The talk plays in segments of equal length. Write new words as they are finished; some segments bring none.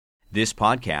This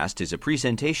podcast is a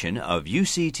presentation of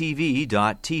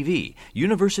UCTV.tv,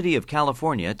 University of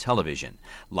California Television.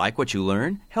 Like what you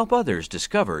learn? Help others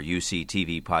discover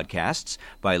UCTV podcasts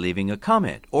by leaving a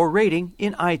comment or rating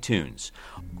in iTunes.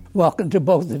 Welcome to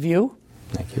both of you.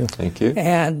 Thank you. Thank you.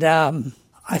 And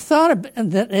I thought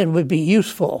that it would be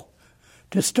useful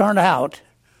to start out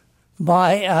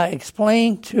by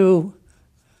explaining to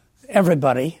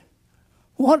everybody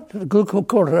what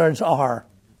glucocorticoids are.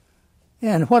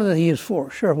 And what are they used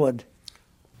for, Sherwood?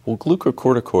 Well,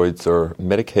 glucocorticoids are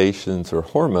medications or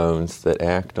hormones that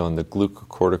act on the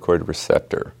glucocorticoid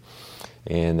receptor.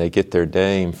 And they get their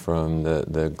name from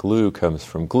the glue comes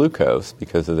from glucose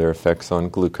because of their effects on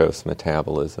glucose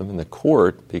metabolism, and the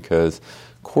cort because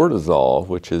cortisol,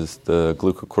 which is the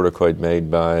glucocorticoid made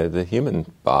by the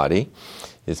human body,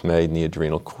 is made in the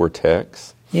adrenal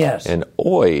cortex. Yes. And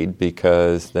oid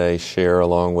because they share,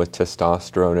 along with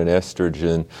testosterone and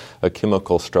estrogen, a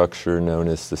chemical structure known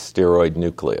as the steroid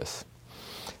nucleus.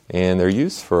 And they're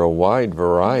used for a wide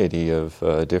variety of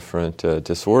different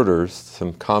disorders.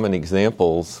 Some common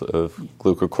examples of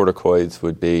glucocorticoids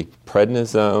would be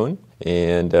prednisone,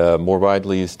 and more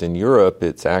widely used in Europe,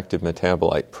 it's active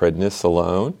metabolite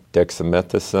prednisolone,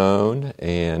 dexamethasone,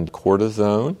 and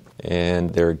cortisone. And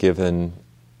they're given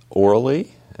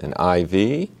orally, an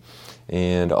IV,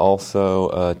 and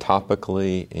also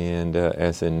topically and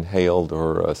as inhaled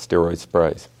or steroid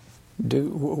sprays.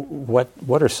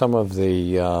 What are some of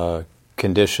the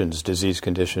disease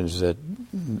conditions that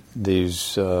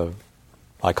these,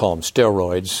 I call them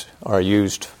steroids, are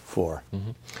used for?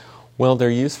 Mm-hmm. Well,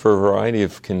 they're used for a variety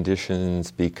of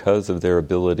conditions because of their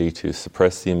ability to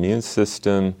suppress the immune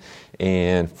system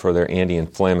and for their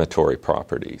anti-inflammatory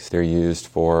properties. They're used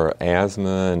for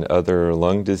asthma and other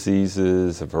lung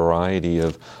diseases, a variety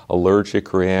of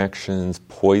allergic reactions,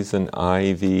 poison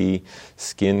ivy,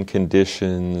 skin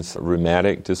conditions,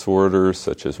 rheumatic disorders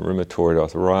such as rheumatoid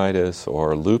arthritis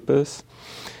or lupus.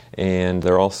 And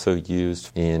they're also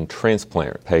used in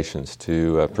transplant patients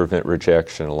to prevent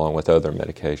rejection along with other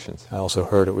medications. I also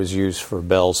heard it was used for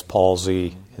Bell's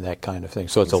palsy and that kind of thing.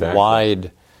 So it's exactly. a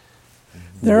wide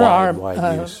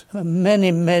use.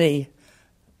 Many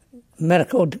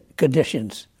medical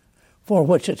conditions for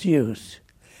which it's used.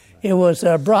 It was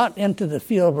brought into the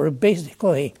field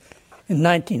basically in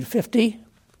 1950,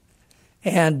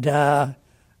 and Dr.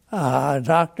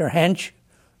 Hench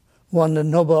won the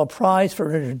Nobel Prize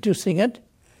for introducing it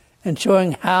and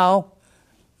showing how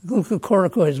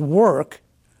glucocorticoids work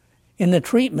in the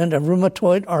treatment of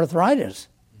rheumatoid arthritis,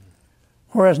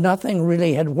 whereas nothing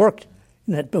really had worked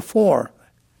in it before.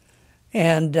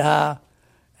 And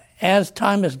as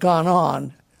time has gone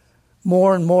on,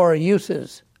 more and more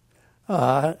uses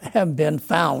have been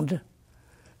found.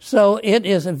 So it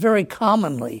is very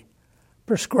commonly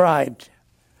prescribed.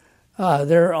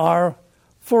 There are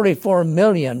 44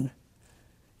 million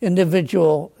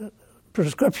individual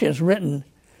prescriptions written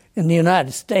in the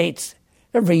United States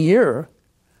every year,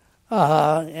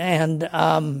 and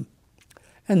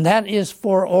that is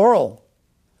for oral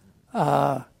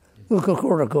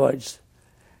glucocorticoids,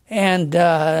 and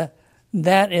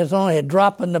that is only a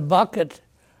drop in the bucket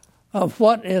of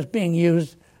what is being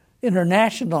used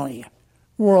internationally,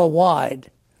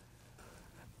 worldwide.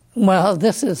 Well,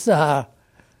 this has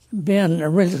been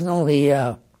originally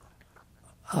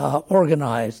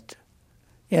organized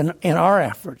in our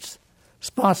efforts,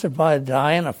 sponsored by the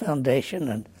Diana Foundation.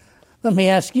 And let me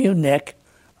ask you, Nick,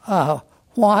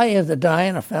 why is the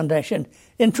Diana Foundation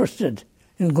interested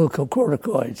in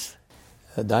glucocorticoids?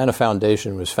 The Diana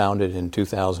Foundation was founded in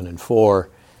 2004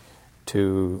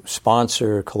 to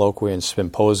sponsor colloquia and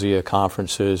symposia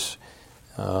conferences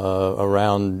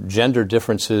around gender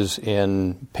differences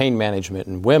in pain management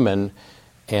in women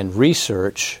and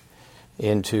research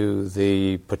into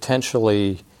the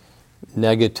potentially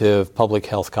negative public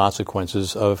health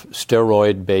consequences of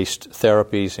steroid-based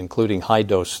therapies, including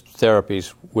high-dose therapies,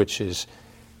 which is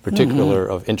particular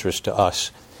of interest to us.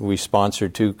 We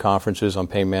sponsored 2 conferences on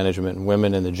pain management in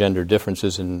women and the gender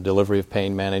differences in delivery of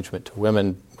pain management to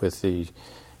women with the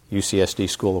UCSD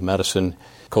School of Medicine,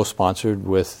 co-sponsored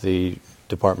with the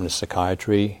Department of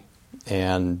Psychiatry,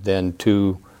 and then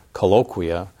 2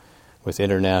 colloquia with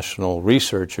international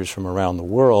researchers from around the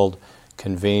world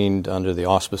convened under the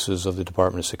auspices of the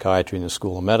Department of Psychiatry and the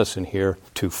School of Medicine here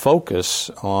to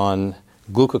focus on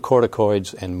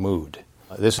glucocorticoids and mood.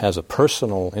 This has a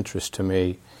personal interest to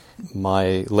me.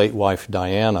 My late wife,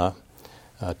 Diana,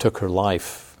 took her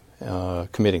life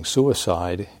committing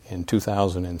suicide in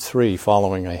 2003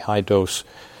 following a high-dose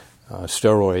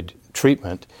steroid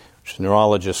treatment, which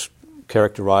neurologists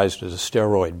characterized as a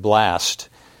steroid blast.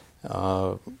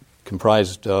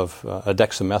 comprised of a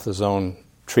dexamethasone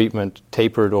treatment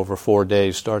tapered over 4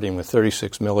 days, starting with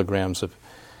 36 milligrams of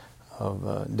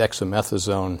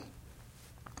dexamethasone,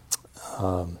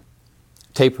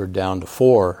 tapered down to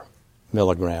 4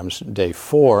 milligrams day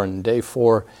 4. And day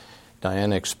 4,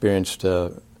 Diana experienced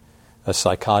a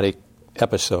psychotic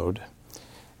episode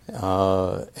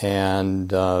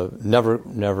and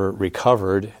never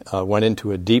recovered, went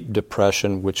into a deep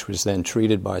depression, which was then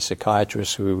treated by a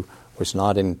psychiatrist who was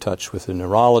not in touch with a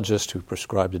neurologist, who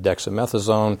prescribed a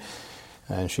dexamethasone,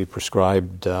 and she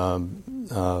prescribed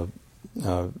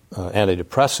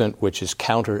antidepressant, which is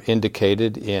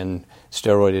counterindicated in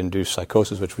steroid-induced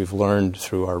psychosis, which we've learned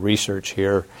through our research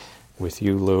here with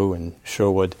you, Lou, and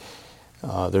Sherwood.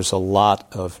 There's a lot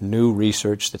of new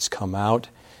research that's come out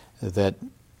that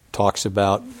talks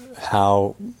about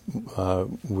how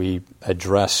we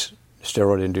address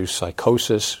steroid-induced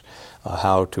psychosis,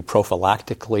 how to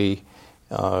prophylactically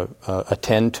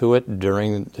attend to it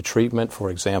during the treatment. For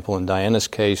example, in Diana's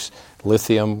case,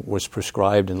 lithium was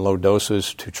prescribed in low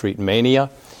doses to treat mania.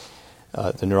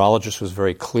 The neurologist was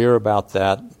very clear about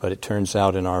that, but it turns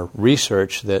out in our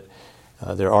research that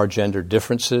there are gender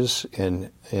differences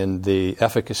in the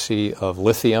efficacy of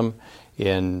lithium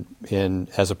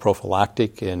as a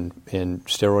prophylactic in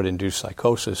steroid-induced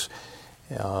psychosis,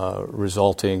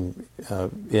 resulting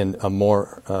in a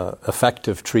more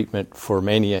effective treatment for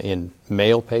mania in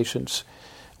male patients,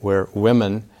 where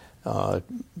women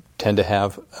tend to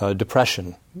have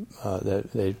depression.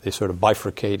 They sort of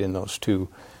bifurcate in those two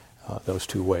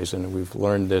ways, and we've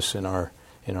learned this in our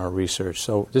research.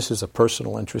 So this is a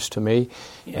personal interest to me,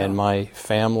 and my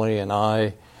family and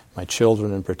I, my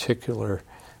children in particular,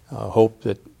 hope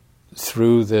that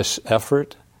through this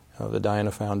effort of the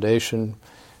Diana Foundation,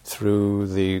 through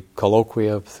the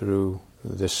colloquia, through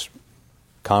this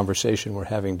conversation we're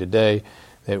having today,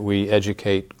 that we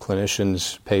educate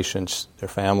clinicians, patients, their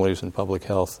families, and public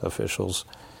health officials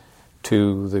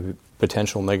to the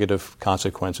potential negative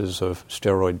consequences of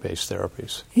steroid-based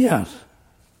therapies. Yes.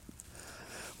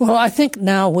 Well, I think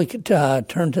now we could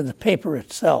turn to the paper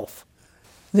itself.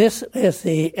 This is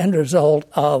the end result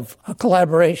of a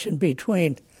collaboration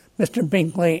between Mr.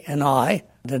 Binkley and I,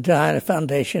 the Diana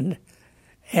Foundation,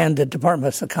 and the Department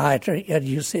of Psychiatry at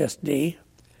UCSD.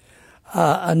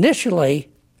 Initially,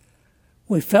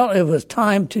 we felt it was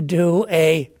time to do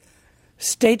a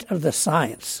state of the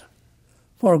science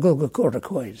for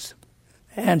glucocorticoids.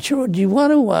 And Sherwood, do you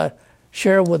want to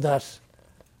share with us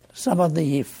some of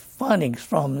the findings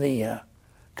from the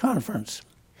conference?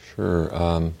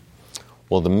 Sure.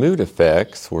 Well, the mood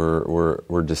effects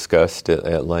were discussed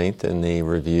at length in the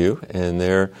review, and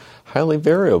they're highly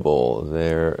variable.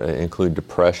 They include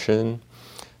depression,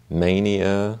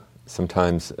 mania,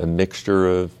 sometimes a mixture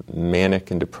of manic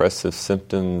and depressive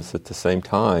symptoms at the same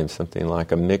time, something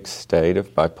like a mixed state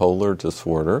of bipolar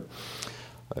disorder.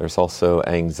 There's also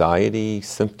anxiety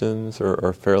symptoms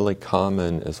are fairly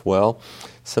common as well.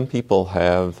 Some people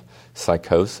have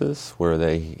psychosis, where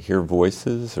they hear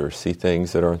voices or see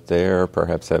things that aren't there,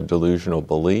 perhaps have delusional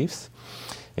beliefs.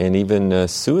 And even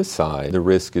suicide, the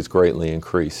risk is greatly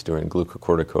increased during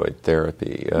glucocorticoid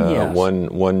therapy. Yes.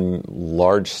 One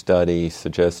large study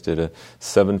suggested a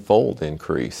 7-fold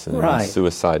increase in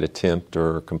suicide attempt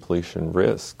or completion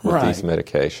risk with these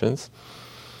medications.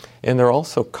 And there are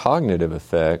also cognitive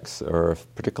effects, or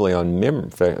particularly on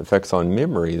effects on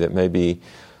memory, that may be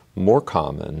more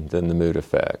common than the mood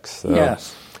effects.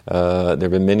 Yes. There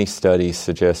have been many studies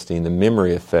suggesting the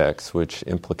memory effects, which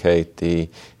implicate the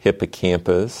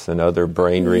hippocampus and other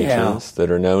brain regions that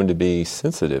are known to be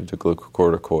sensitive to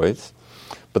glucocorticoids.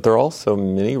 But there are also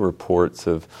many reports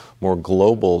of more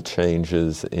global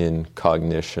changes in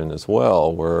cognition as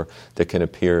well, where they can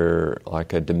appear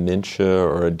like a dementia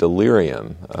or a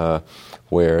delirium,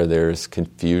 where there's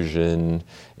confusion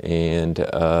and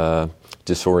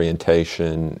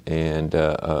disorientation and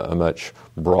a much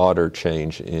broader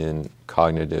change in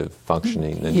cognitive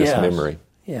functioning than just memory.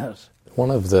 Yes.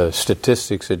 One of the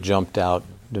statistics that jumped out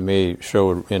to me,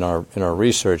 showed in our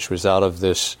research, was out of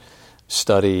this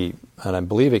study, and I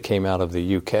believe it came out of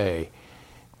the UK,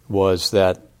 was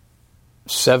that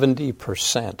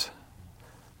 70%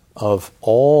 of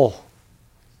all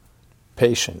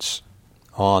patients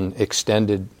on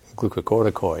extended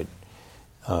glucocorticoid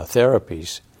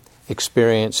therapies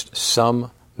experienced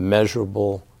some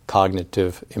measurable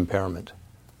cognitive impairment.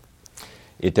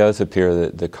 It does appear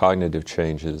that the cognitive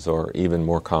changes are even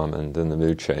more common than the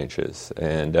mood changes.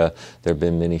 And there have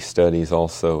been many studies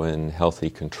also in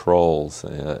healthy controls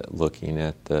looking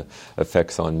at the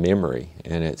effects on memory.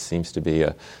 And it seems to be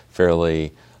a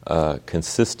fairly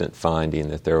consistent finding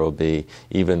that there will be,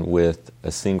 even with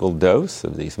a single dose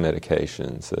of these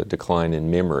medications, a decline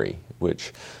in memory,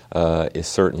 which is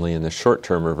certainly in the short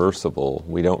term reversible.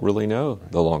 We don't really know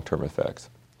the long-term effects.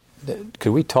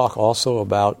 Could we talk also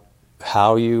about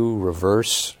how you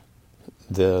reverse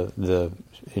the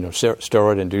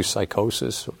steroid-induced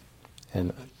psychosis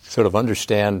and sort of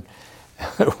understand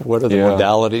what are the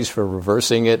modalities for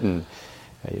reversing it, and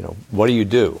what do you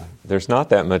do? There's not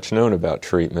that much known about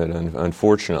treatment,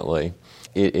 unfortunately.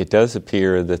 It does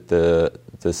appear that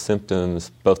the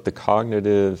symptoms, both the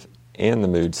cognitive and the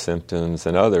mood symptoms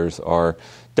and others, are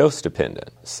dose-dependent.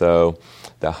 So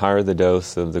the higher the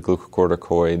dose of the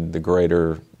glucocorticoid, the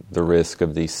greater the risk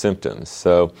of these symptoms.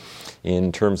 So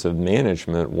in terms of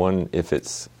management, one, if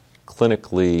it's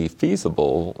clinically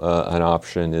feasible, an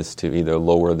option is to either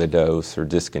lower the dose or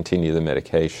discontinue the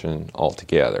medication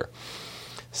altogether.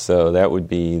 So that would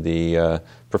be the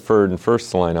preferred and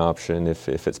first-line option if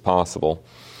it's possible.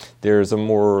 There's a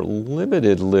more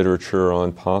limited literature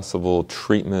on possible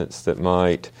treatments that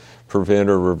might prevent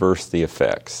or reverse the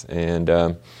effects. And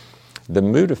the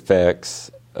mood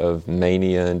effects of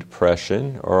mania and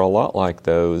depression are a lot like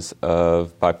those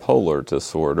of bipolar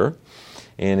disorder.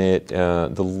 And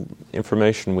the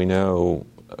information we know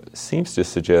seems to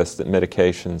suggest that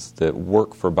medications that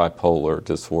work for bipolar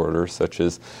disorder, such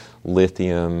as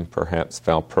lithium, perhaps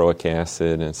valproic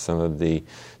acid, and some of the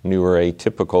newer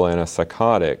atypical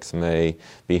antipsychotics may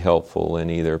be helpful in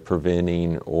either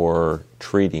preventing or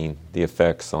treating the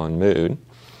effects on mood.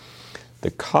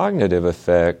 The cognitive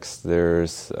effects,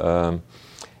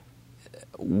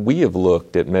 we have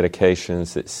looked at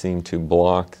medications that seem to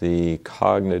block the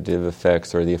cognitive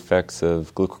effects or the effects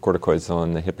of glucocorticoids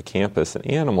on the hippocampus in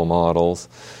animal models,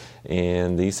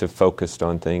 and these have focused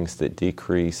on things that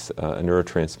decrease a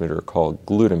neurotransmitter called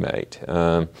glutamate.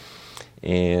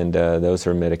 And those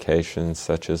are medications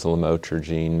such as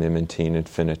lamotrigine, memantine, and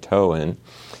phenytoin.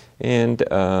 And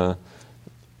the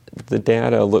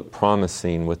data look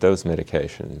promising with those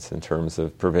medications in terms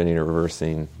of preventing or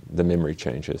reversing the memory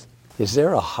changes. Is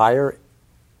there a higher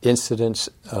incidence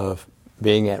of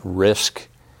being at risk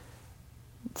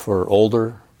for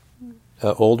older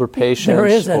patients? There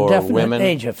is a definite women?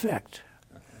 Age effect.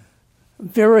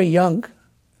 Very young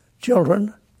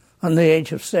children under the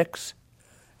age of 6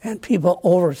 and people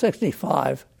over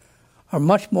 65 are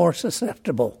much more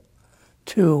susceptible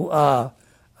to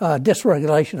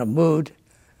dysregulation of mood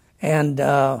and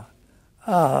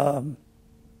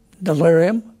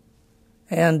delirium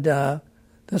and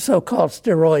the so-called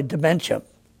steroid dementia.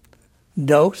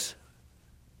 Dose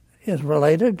is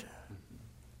related.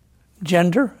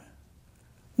 Gender,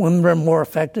 women are more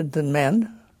affected than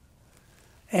men.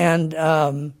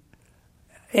 And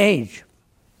age.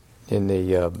 In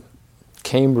the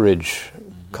Cambridge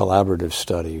collaborative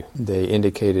study, they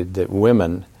indicated that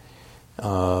women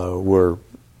were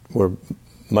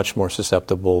much more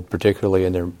susceptible, particularly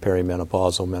in their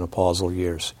perimenopausal, menopausal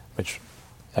years, which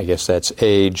I guess that's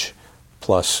age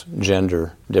plus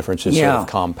gender differences sort of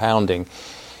compounding.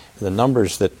 The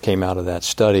numbers that came out of that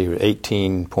study were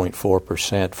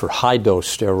 18.4% for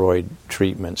high-dose steroid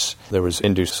treatments. There was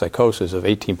induced psychosis of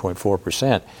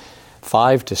 18.4%.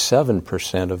 5 to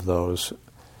 7% of those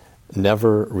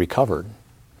never recovered.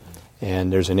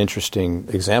 And there's an interesting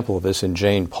example of this in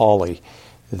Jane Pauley,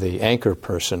 the anchor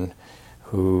person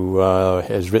who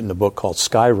has written a book called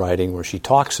Skywriting, where she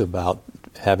talks about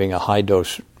having a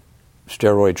high-dose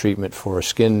steroid treatment for a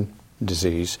skin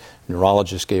disease. A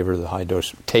neurologist gave her the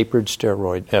high-dose tapered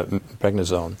steroid,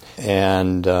 prednisone,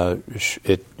 and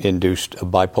it induced a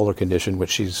bipolar condition,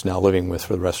 which she's now living with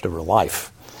for the rest of her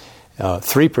life.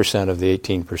 3% of the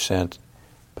 18%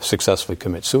 successfully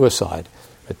commit suicide,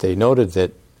 but they noted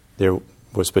that there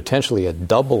was potentially a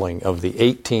doubling of the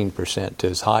 18% to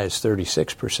as high as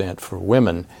 36% for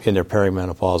women in their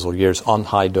perimenopausal years on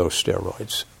high-dose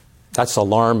steroids. That's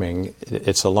alarming.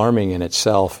 It's alarming in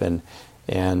itself, and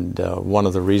one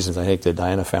of the reasons I think the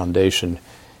Diana Foundation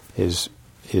is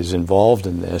involved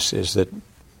in this is that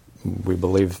we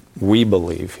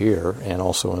believe here, and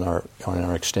also in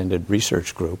our extended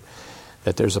research group,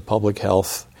 that there's a public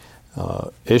health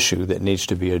issue that needs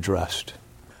to be addressed.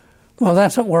 Well,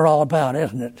 that's what we're all about,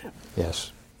 isn't it?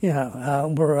 Yes. I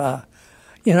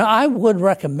would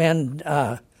recommend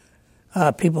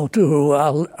people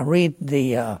to read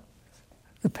the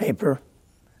paper.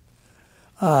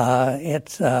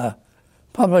 It's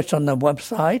published on the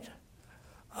website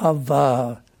of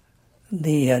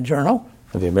the journal,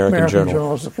 the American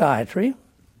Journal of Psychiatry,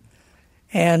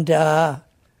 and there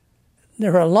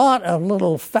are a lot of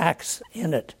little facts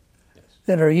in it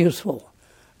that are useful.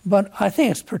 But I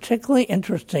think it's particularly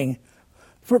interesting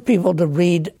for people to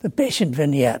read the patient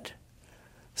vignette.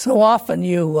 So often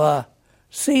you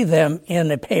see them in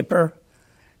a paper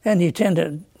and you tend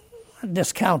to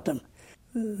discount them.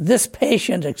 This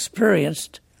patient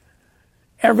experienced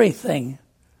everything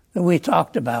that we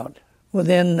talked about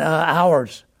within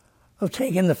hours of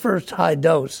taking the first high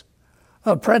dose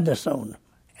of prednisone.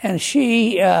 And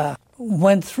she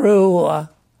went through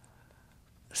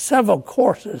several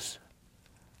courses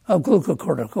of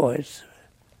glucocorticoids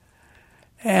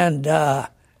and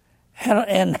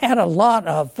had a lot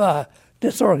of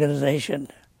disorganization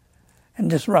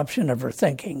and disruption of her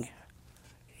thinking.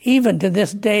 Even to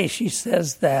this day, she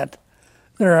says that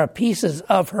there are pieces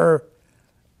of her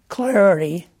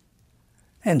clarity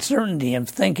and certainty of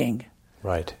thinking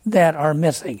right. that are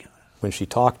missing. When she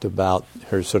talked about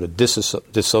her sort of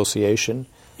dissociation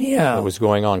that was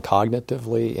going on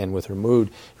cognitively and with her mood,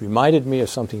 it reminded me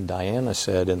of something Diana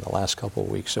said in the last couple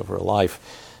of weeks of her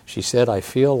life. She said, "I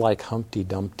feel like Humpty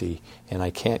Dumpty and I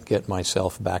can't get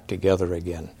myself back together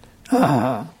again."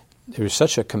 Uh-huh. There was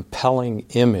such a compelling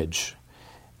image,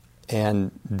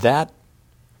 and that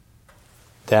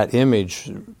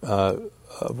image of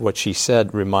what she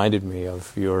said reminded me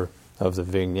of the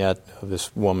vignette of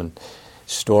this woman's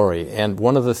story. And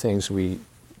one of the things we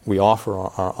offer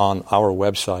on our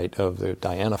website of the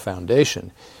Diana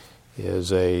Foundation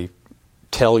is a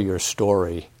tell your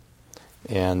story,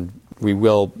 and we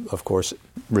will, of course,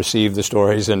 receive the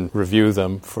stories and review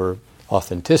them for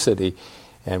authenticity.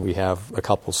 And we have a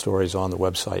couple stories on the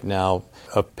website now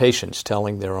of patients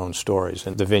telling their own stories.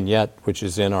 And the vignette, which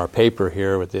is in our paper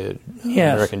here with the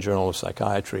American Journal of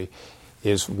Psychiatry,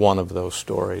 is one of those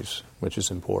stories, which is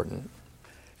important.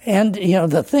 And,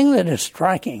 the thing that is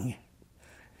striking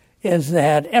is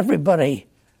that everybody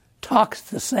talks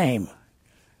the same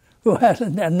who has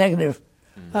a negative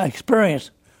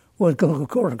experience with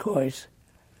glucocorticoids.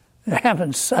 It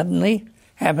happens suddenly,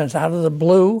 happens out of the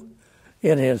blue.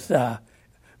 It is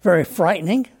very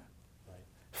frightening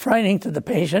to the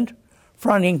patient,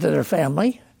 frightening to their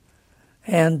family,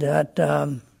 and that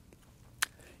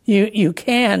you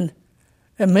can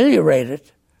ameliorate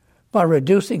it by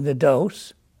reducing the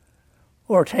dose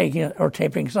or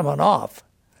taping someone off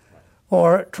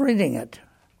or treating it.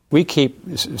 We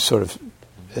keep sort of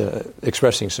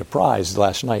expressing surprise.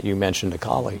 Last night you mentioned a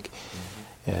colleague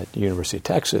at the University of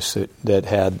Texas that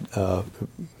had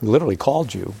literally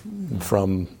called you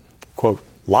from, quote,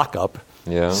 lockup,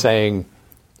 saying,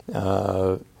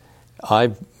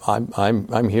 I'm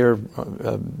here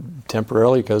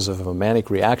temporarily because of a manic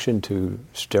reaction to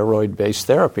steroid-based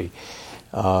therapy.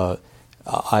 I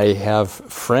have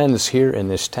friends here in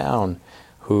this town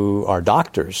who are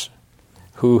doctors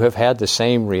who have had the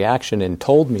same reaction and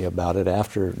told me about it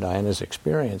after Diana's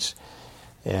experience.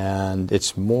 And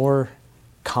it's more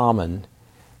common,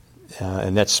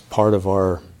 and that's part of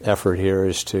our effort here,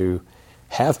 is to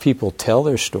have people tell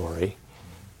their story,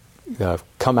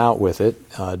 come out with it.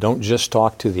 Don't just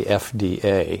talk to the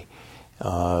FDA.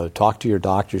 Talk to your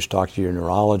doctors, talk to your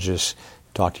neurologists,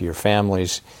 talk to your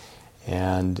families.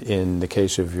 And in the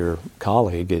case of your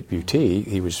colleague at UT,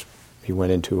 he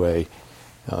went into an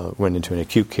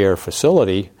acute care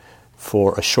facility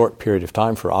for a short period of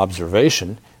time for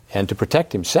observation and to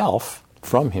protect himself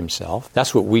from himself.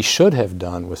 That's what we should have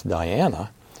done with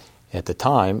Diana. At the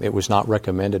time, it was not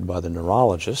recommended by the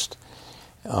neurologist.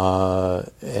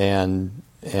 And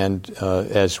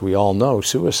as we all know,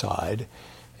 suicide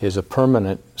is a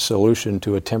permanent solution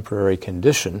to a temporary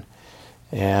condition.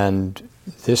 And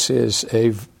this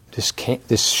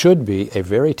should be a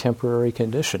very temporary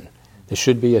condition. This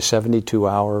should be a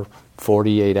 72-hour,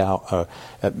 48-hour,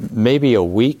 maybe a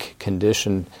week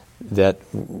condition that,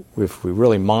 if we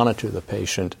really monitor the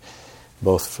patient,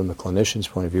 both from the clinician's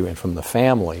point of view and from the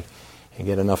family, and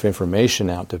get enough information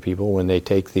out to people when they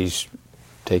take these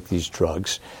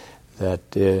drugs,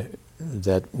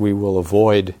 that we will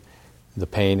avoid the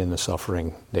pain and the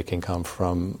suffering that can come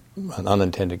from an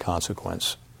unintended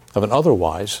consequence of an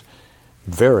otherwise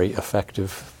very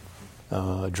effective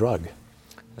drug.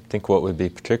 I think what would be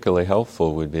particularly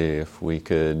helpful would be if we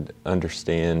could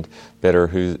understand better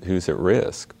who's at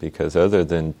risk, because other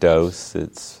than dose,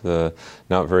 it's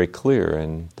not very clear,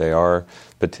 and they are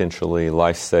potentially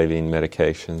life-saving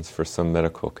medications for some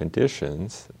medical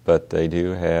conditions, but they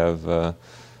do have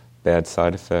bad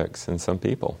side effects in some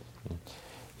people.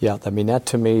 Yeah, I mean, that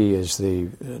to me is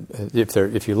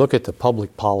if you look at the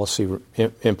public policy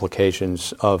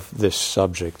implications of this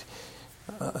subject,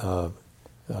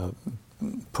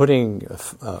 funding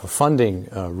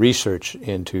research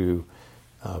into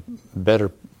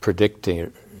better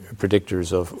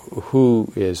predictors of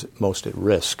who is most at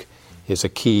risk is a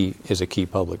key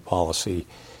public policy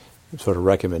sort of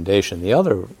recommendation. The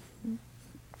other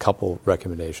couple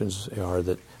recommendations are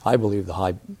that I believe the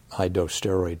high dose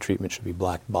steroid treatment should be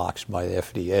black boxed by the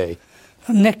FDA.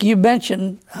 Nick, you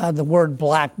mentioned the word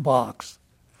black box.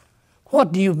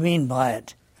 What do you mean by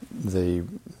it? The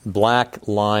black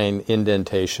line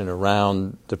indentation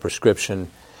around the prescription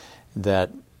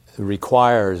that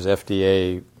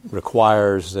FDA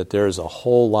requires that there's a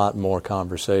whole lot more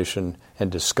conversation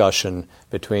and discussion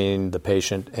between the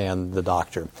patient and the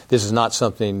doctor. This is not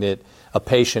something that a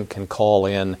patient can call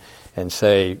in and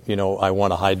say, I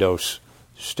want a high-dose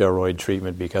steroid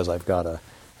treatment because I've got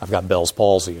Bell's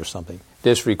palsy or something.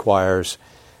 This requires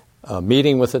a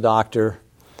meeting with the doctor,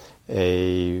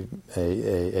 a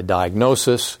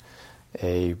diagnosis,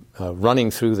 a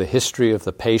running through the history of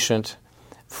the patient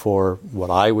for what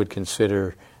I would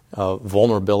consider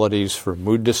vulnerabilities for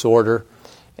mood disorder,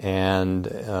 and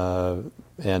a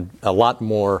lot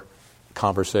more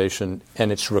conversation,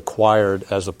 and it's required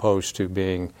as opposed to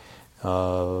being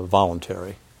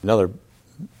voluntary. Another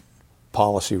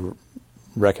policy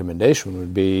recommendation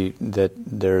would be that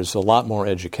there's a lot more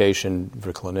education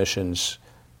for clinicians,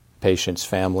 patients,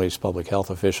 families, public health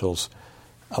officials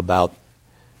about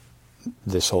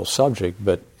this whole subject,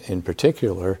 but in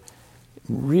particular,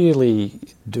 really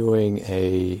doing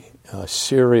a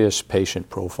serious patient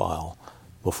profile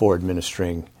before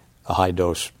administering a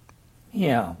high-dose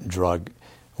drug,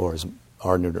 or as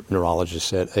our neurologist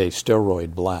said, a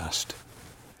steroid blast.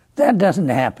 That doesn't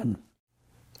happen.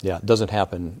 Yeah, it doesn't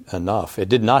happen enough. It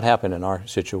did not happen in our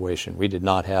situation. We did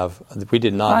not have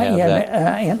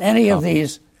that. In any of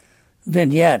these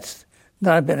vignettes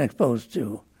that I've been exposed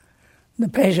to, the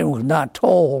patient was not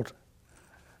told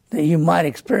that you might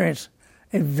experience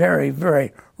a very,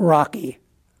 very rocky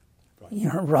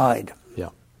ride. Yeah.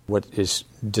 What is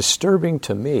disturbing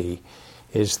to me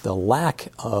is the lack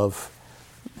of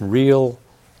real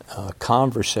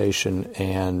conversation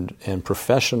and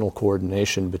professional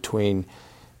coordination between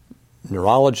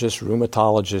neurologists,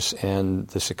 rheumatologists, and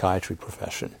the psychiatry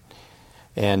profession.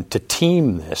 And to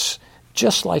team this,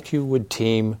 just like you would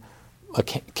team a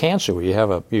cancer, where you have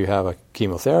a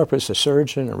chemotherapist, a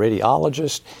surgeon, a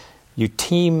radiologist, you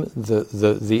team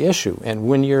the issue. And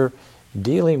when you're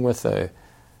dealing with a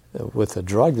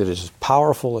drug that is as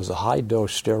powerful as a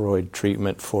high-dose steroid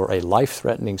treatment for a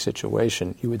life-threatening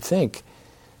situation, you would think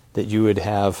that you would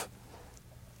have,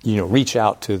 reach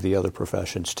out to the other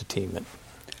professions to team it.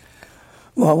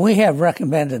 Well, we have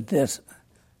recommended this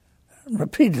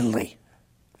repeatedly,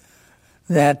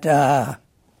 that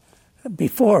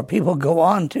before people go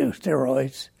on to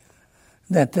steroids,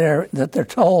 that they're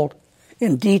told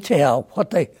in detail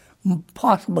what they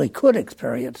possibly could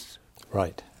experience.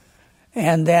 Right.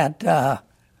 And that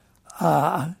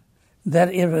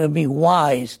it would be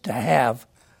wise to have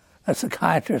a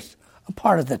psychiatrist a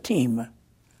part of the team,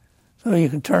 so you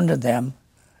can turn to them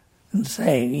and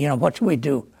say, what should we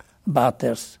do about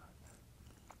this?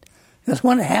 Because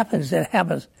when it happens,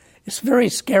 it's very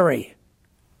scary.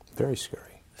 Very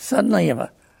scary. Suddenly,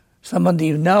 somebody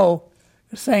is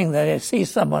saying that they see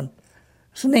someone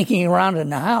sneaking around in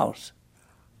the house.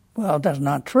 Well, that's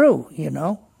not true,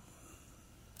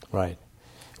 Right.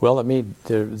 Well,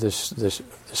 this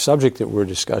subject that we're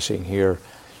discussing here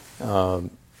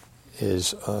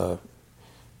is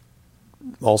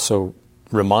also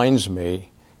reminds me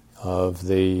of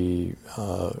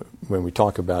when we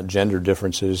talk about gender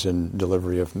differences in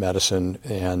delivery of medicine,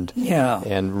 and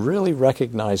really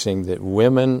recognizing that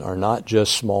women are not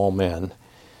just small men,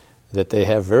 that they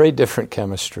have very different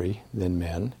chemistry than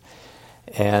men,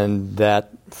 and that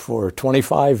for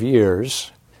 25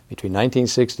 years, between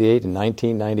 1968 and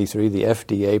 1993, the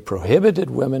FDA prohibited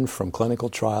women from clinical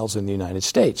trials in the United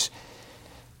States.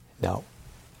 Now,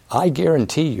 I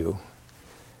guarantee you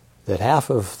that half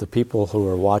of the people who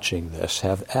are watching this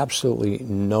have absolutely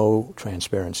no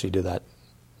transparency to that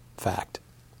fact.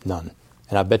 None.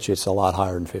 And I bet you it's a lot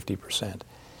higher than 50%.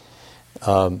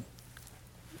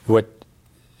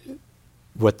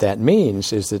 What that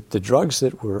means is that the drugs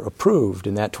that were approved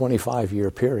in that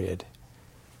 25-year period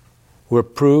were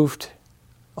approved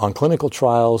on clinical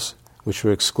trials which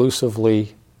were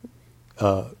exclusively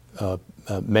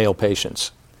male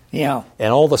patients. Yeah.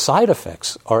 And all the side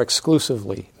effects are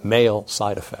exclusively male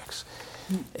side effects.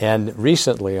 And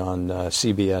recently on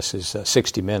CBS's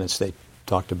 60 Minutes, they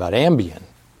talked about Ambien.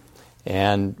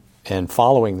 And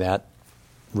following that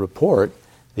report,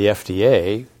 the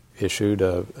FDA issued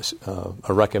a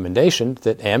recommendation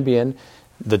that Ambien,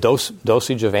 the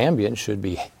dosage of Ambien should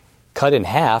be cut in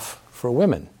half for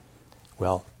women.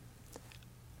 Well,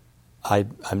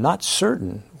 I'm not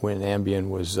certain when Ambien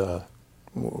was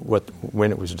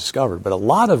when it was discovered. But a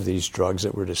lot of these drugs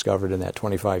that were discovered in that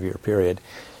 25-year period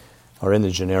are in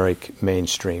the generic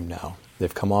mainstream now.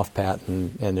 They've come off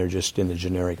patent, and they're just in the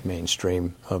generic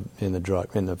mainstream in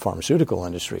the pharmaceutical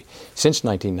industry. Since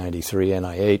 1993,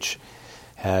 NIH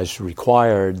has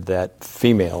required that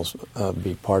females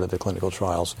be part of the clinical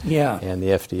trials. Yeah. And the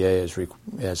FDA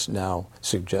has now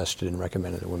suggested and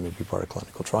recommended that women be part of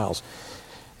clinical trials.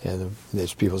 And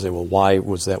there's people say, well, why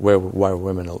was that? Why were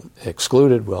women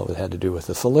excluded? Well, it had to do with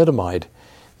the thalidomide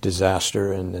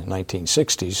disaster in the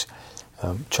 1960s,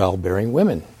 childbearing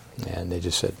women. And they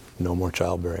just said no more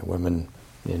childbearing women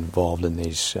involved in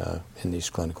these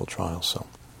clinical trials. So,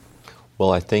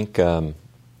 well, I think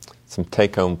some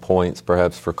take-home points,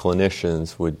 perhaps for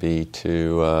clinicians, would be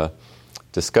to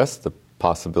discuss the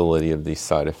possibility of these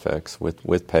side effects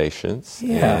with patients,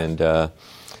 and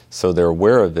so they're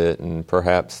aware of it, and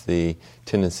perhaps the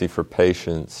tendency for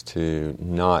patients to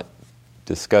not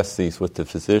discuss these with the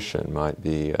physician might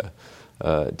be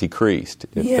decreased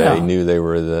if they knew they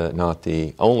were not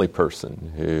the only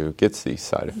person who gets these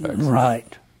side effects.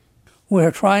 Right.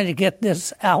 We're trying to get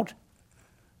this out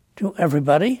to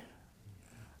everybody.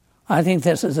 I think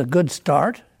this is a good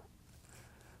start.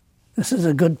 This is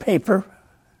a good paper.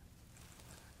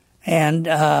 And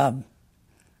I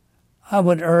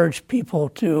would urge people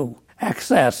to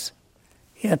access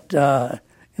it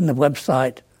in the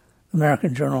website,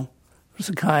 American Journal of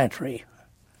Psychiatry.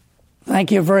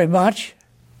 Thank you very much.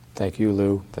 Thank you,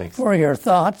 Lou. Thanks for your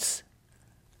thoughts,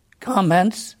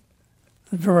 comments.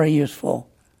 Very useful,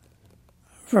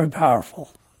 very powerful.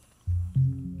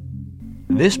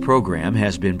 This program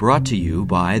has been brought to you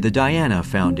by the Diana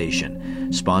Foundation,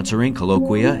 sponsoring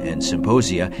colloquia and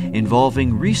symposia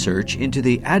involving research into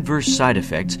the adverse side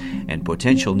effects and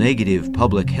potential negative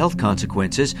public health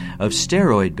consequences of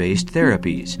steroid-based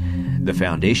therapies. The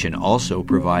Foundation also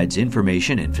provides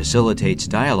information and facilitates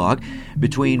dialogue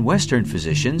between Western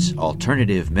physicians,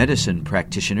 alternative medicine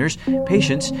practitioners,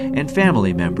 patients, and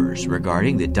family members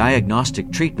regarding the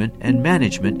diagnostic treatment and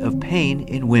management of pain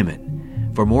in women.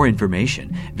 For more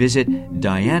information, visit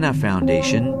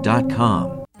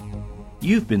dianafoundation.com.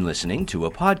 You've been listening to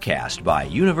a podcast by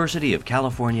University of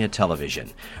California Television.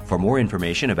 For more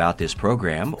information about this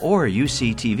program or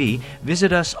UCTV,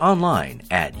 visit us online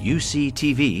at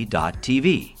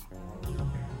uctv.tv.